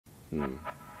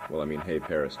Well, I mean, hey,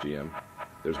 Paris GM.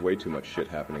 There's way too much shit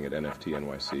happening at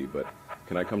NFT.NYC, but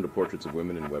can I come to Portraits of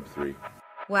Women in Web3?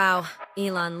 Wow,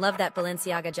 Elon, love that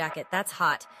Balenciaga jacket. That's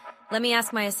hot. Let me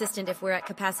ask my assistant if we're at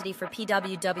capacity for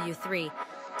PWW3.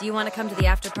 Do you want to come to the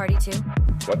after party too?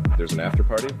 What? There's an after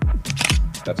party?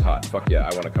 That's hot. Fuck yeah,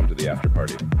 I want to come to the after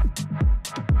party.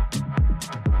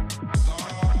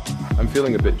 I'm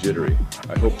feeling a bit jittery.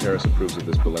 I hope Paris approves of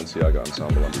this Balenciaga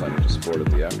ensemble I'm planning to sport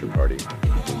at the after party.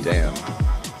 Damn.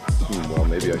 Well,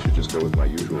 maybe I should just go with my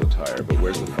usual attire, but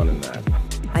where's the fun in that?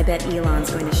 I bet Elon's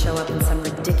going to show up in some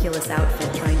ridiculous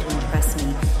outfit trying to impress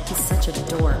me. He's such a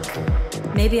dork.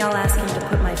 Maybe I'll ask him to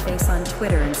put my face on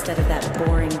Twitter instead of that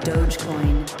boring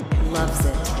Dogecoin. Loves it.